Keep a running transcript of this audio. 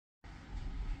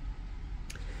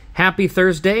Happy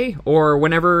Thursday, or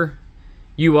whenever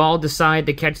you all decide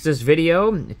to catch this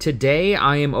video. Today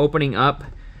I am opening up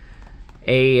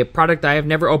a product I have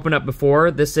never opened up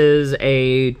before. This is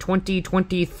a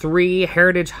 2023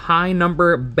 Heritage High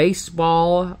Number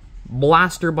Baseball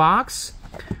Blaster Box.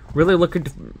 Really looking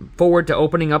forward to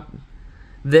opening up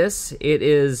this.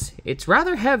 It's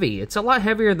rather heavy. It's a lot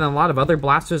heavier than a lot of other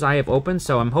blasters I have opened,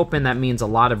 so I'm hoping that means a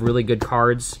lot of really good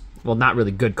cards. Well, not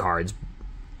really good cards.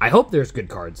 I hope there's good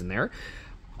cards in there.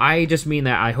 I just mean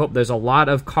that I hope there's a lot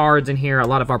of cards in here, a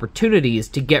lot of opportunities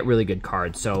to get really good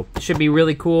cards. So it should be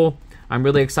really cool. I'm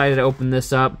really excited to open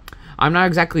this up. I'm not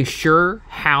exactly sure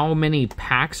how many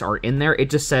packs are in there. It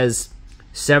just says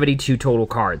 72 total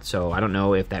cards. So I don't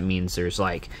know if that means there's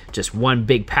like just one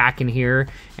big pack in here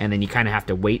and then you kind of have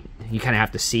to wait. You kind of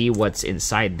have to see what's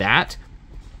inside that,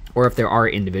 or if there are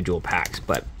individual packs.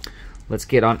 But let's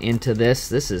get on into this.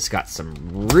 This has got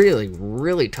some really,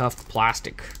 really tough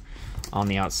plastic on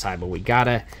the outside, but we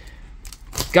gotta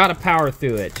power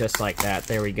through it just like that.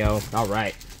 There we go. All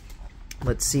right.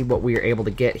 Let's see what we are able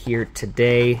to get here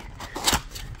today.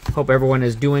 Hope everyone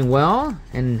is doing well.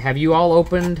 And have you all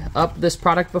opened up this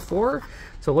product before?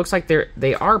 So it looks like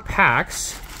they are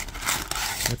packs.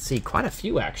 Let's see, quite a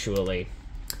few actually.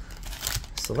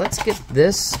 So let's get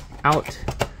this out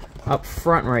up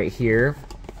front right here.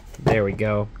 There we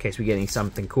go. In case we get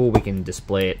something cool, we can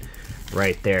display it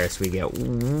right there. So we get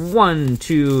 1,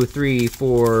 2, 3,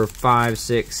 4, 5,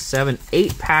 6, 7,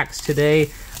 8 packs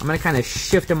today. I'm going to kind of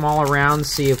shift them all around,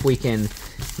 see if we can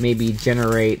maybe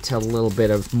generate a little bit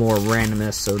of more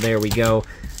randomness. So there we go.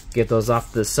 Get those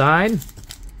off to the side.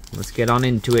 Let's get on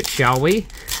into it, shall we?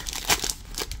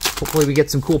 Hopefully we get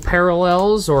some cool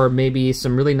parallels or maybe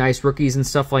some really nice rookies and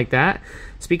stuff like that.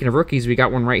 Speaking of rookies, we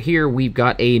got one right here. We've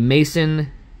got a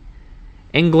Mason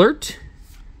Englert.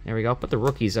 There we go. Put the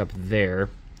rookies up there.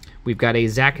 We've got a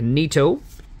Zach Neto.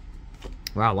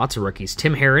 Wow, lots of rookies.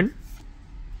 Tim Herron.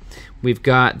 We've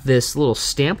got this little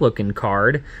stamp-looking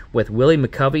card with Willie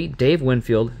McCovey, Dave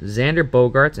Winfield, Xander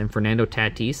Bogaerts, and Fernando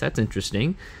Tatis. That's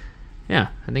interesting. Yeah,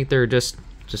 I think they're just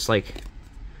like...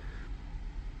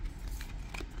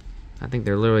 I think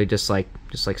they're literally just like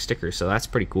stickers, so that's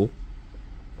pretty cool.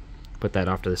 Put that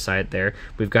off to the side there.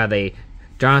 We've got a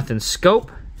Jonathan Schoop.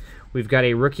 We've got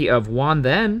a rookie of Juan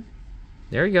Then.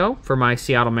 There you go. For my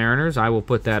Seattle Mariners, I will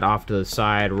put that off to the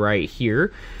side right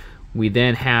here. We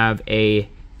then have a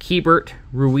Keibert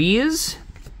Ruiz,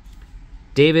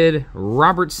 David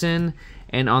Robertson,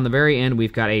 and on the very end,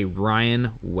 we've got a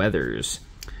Ryan Weathers.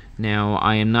 Now,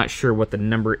 I am not sure what the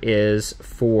number is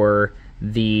for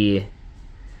the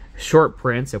short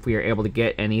prints, if we are able to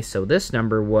get any. So this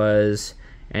number was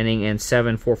ending in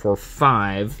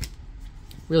 7445.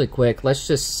 Really quick, let's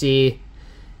just see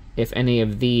if any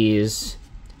of these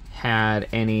had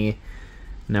any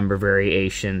number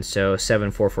variation. So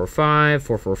 7445,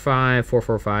 445,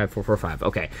 445, 445.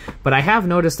 Okay, but I have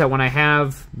noticed that when I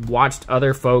have watched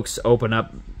other folks open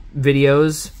up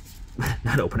videos,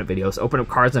 open up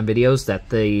cards on videos,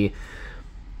 that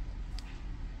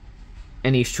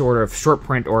any sort of short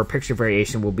print or picture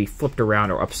variation will be flipped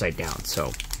around or upside down.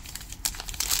 So,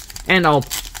 and I'll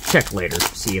check later,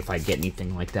 see if I get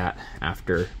anything like that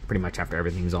pretty much after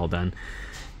everything's all done.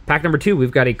 Pack number 2,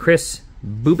 we've got a Chris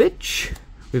Bubich.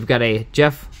 We've got a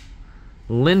Jeff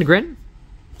Lindgren.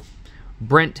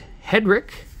 Brent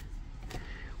Hedrick.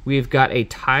 We've got a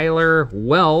Tyler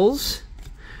Wells.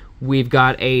 We've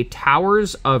got a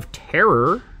Towers of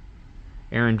Terror.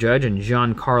 Aaron Judge and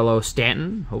Giancarlo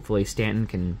Stanton. Hopefully Stanton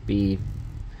can be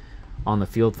on the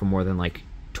field for more than like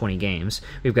 20 games.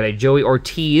 We've got a Joey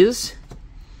Ortiz.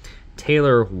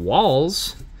 Taylor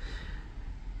Walls,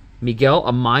 Miguel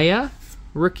Amaya,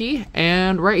 rookie,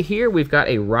 and right here we've got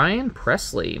a Ryan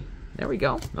Presley. There we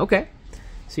go. Okay.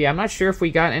 So yeah, I'm not sure if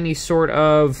we got any sort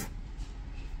of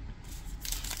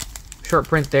short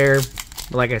print there,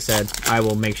 but like I said, I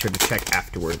will make sure to check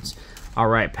afterwards. All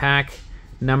right, pack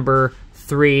number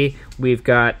 3, we've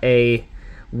got a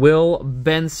Will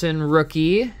Benson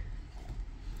rookie,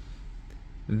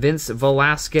 Vince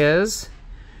Velasquez,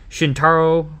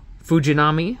 Shintaro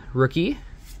Fujinami, rookie,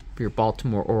 for your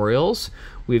Baltimore Orioles.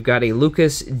 We've got a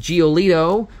Lucas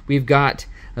Giolito. We've got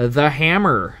the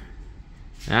Hammer.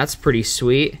 That's pretty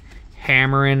sweet.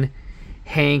 Hammering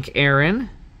Hank Aaron.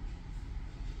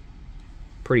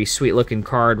 Pretty sweet looking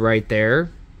card right there.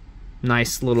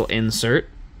 Nice little insert.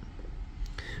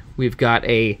 We've got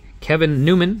a Kevin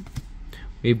Newman.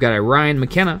 We've got a Ryan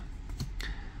McKenna.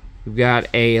 We've got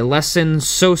a Lesson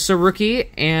Sosa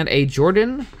rookie and a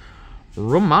Jordan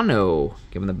Romano.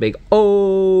 Give him the big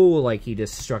oh, like he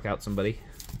just struck out somebody.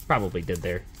 Probably did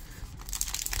there,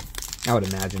 I would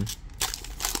imagine.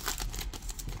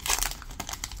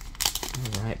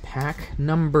 All right, pack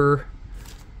number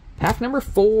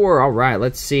 4. All right,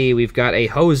 let's see. We've got a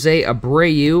Jose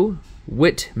Abreu,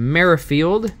 Whit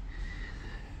Merrifield,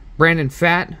 Brandon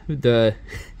Pfaadt,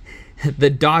 the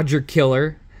Dodger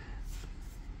killer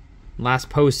last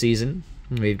postseason.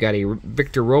 We've got a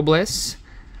Victor Robles,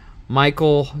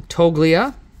 Michael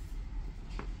Toglia.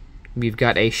 We've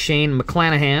got a Shane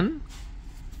McClanahan.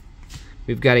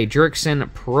 We've got a Jurickson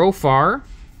Profar.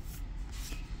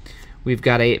 We've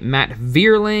got a Matt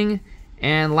Vierling.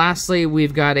 And lastly,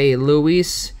 we've got a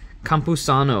Luis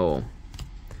Campusano.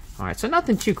 All right, so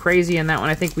nothing too crazy in that one.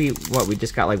 I think we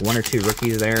just got like 1 or 2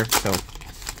 rookies there, so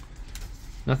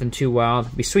nothing too wild.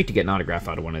 It'd be sweet to get an autograph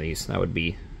out of one of these. That would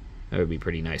be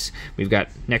pretty nice. We've got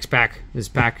next pack. This is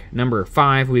pack number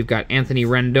 5. We've got Anthony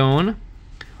Rendon,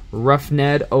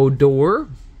 Rougned Odor.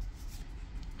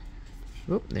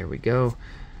 Oh, there we go.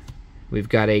 We've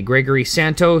got a Gregory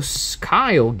Santos,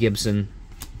 Kyle Gibson.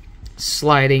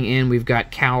 Sliding in, we've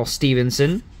got Cal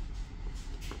Stevenson.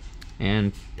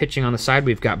 And pitching on the side,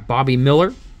 we've got Bobby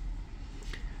Miller,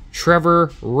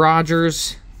 Trevor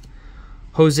Rogers,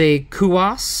 Jose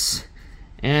Cuas,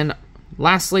 and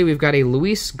lastly, we've got a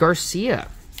Luis Garcia.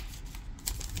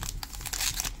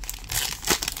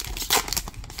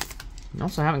 We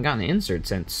also haven't gotten an insert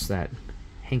since that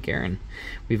Hank Aaron.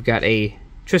 We've got a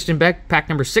Tristan Beck, pack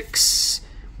number 6.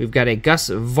 We've got a Gus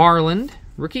Varland,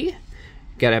 rookie.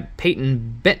 Got a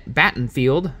Peyton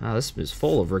Battenfield. Oh, this is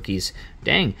full of rookies.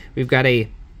 Dang. We've got a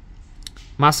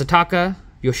Masataka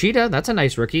Yoshida. That's a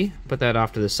nice rookie. Put that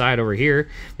off to the side over here.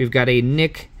 We've got a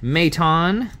Nick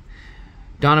Maton,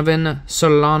 Donovan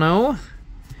Solano.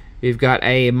 We've got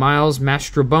a Miles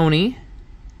Mastroboni.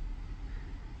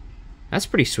 That's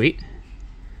pretty sweet.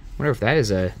 Wonder if that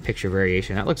is a picture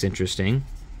variation. That looks interesting.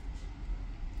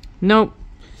 Nope.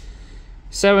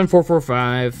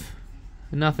 7445.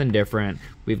 Nothing different.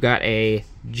 We've got a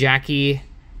Jackie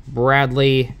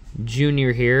Bradley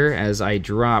Jr. here as I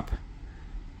drop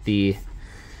the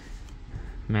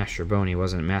Mastroboni.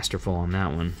 Wasn't masterful on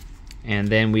that one. And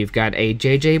then we've got a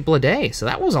JJ Bleday. So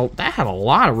that had a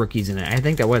lot of rookies in it. I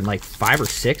think that was like 5 or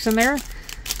 6 in there.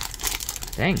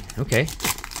 Dang, okay.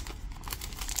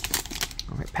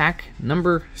 All right, pack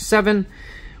number 7.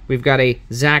 We've got a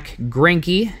Zach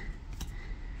Greinke,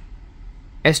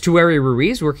 Estuary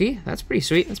Ruiz rookie. That's pretty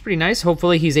sweet. That's pretty nice.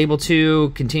 Hopefully he's able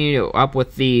to continue up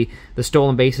with the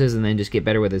stolen bases and then just get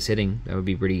better with his hitting. That would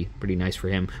be pretty nice for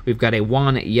him. We've got a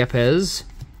Juan Yepez,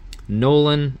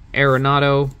 Nolan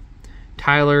Arenado,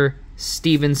 Tyler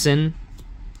Stevenson,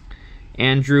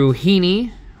 Andrew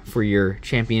Heaney for your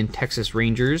champion Texas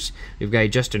Rangers. We've got a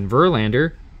Justin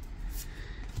Verlander,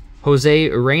 Jose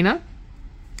Urena,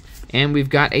 and we've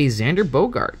got a Xander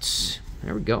Bogaerts.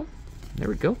 There we go. There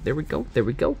we go, there we go, there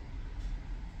we go.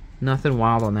 Nothing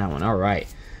wild on that one. All right.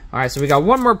 All right, so we got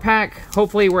one more pack.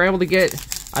 Hopefully we're able to get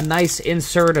a nice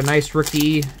insert, a nice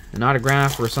rookie, an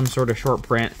autograph, or some sort of short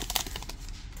print.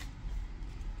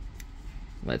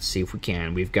 Let's see if we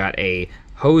can. We've got a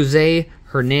Jose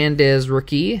Hernandez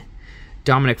rookie.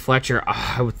 Dominic Fletcher. Oh,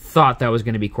 I thought that was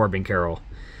going to be Corbin Carroll.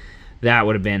 That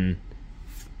would have been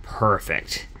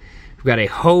perfect. We've got a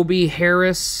Hobie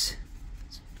Harris.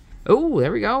 Oh,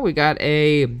 there we go. We got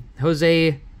a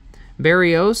Jose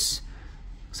Barrios.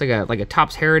 Looks like a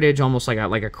Topps Heritage, almost like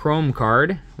a chrome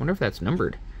card. I wonder if that's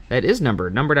numbered. That is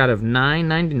numbered. Numbered out of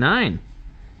 $9.99.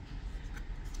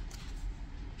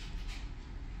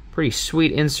 Pretty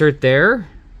sweet insert there.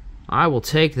 I will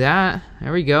take that.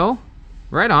 There we go.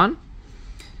 Right on.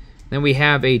 Then we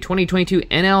have a 2022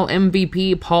 NL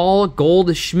MVP Paul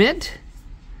Goldschmidt.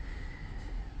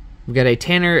 We've got a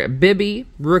Tanner Bibby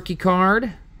rookie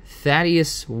card.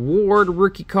 Thaddeus Ward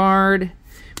rookie card.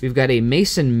 We've got a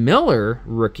Mason Miller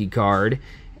rookie card.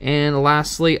 And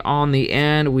lastly, on the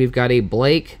end, we've got a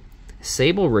Blake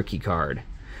Sable rookie card.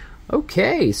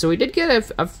 Okay, so we did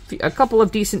get a couple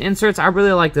of decent inserts. I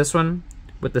really like this one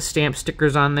with the stamp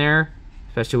stickers on there,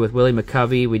 especially with Willie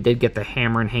McCovey. We did get the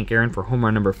Hammer and Hank Aaron for home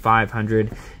run number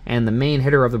 500. And the main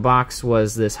hitter of the box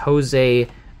was this Jose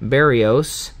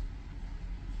Barrios.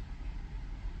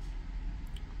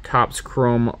 Topps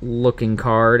Chrome looking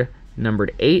card,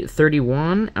 numbered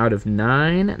 831 out of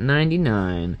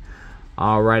 999.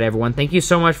 All right, everyone. Thank you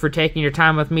so much for taking your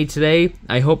time with me today.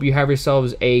 I hope you have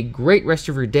yourselves a great rest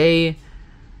of your day,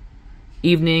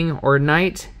 evening, or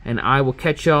night, and I will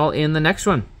catch y'all in the next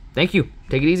one. Thank you.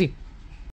 Take it easy.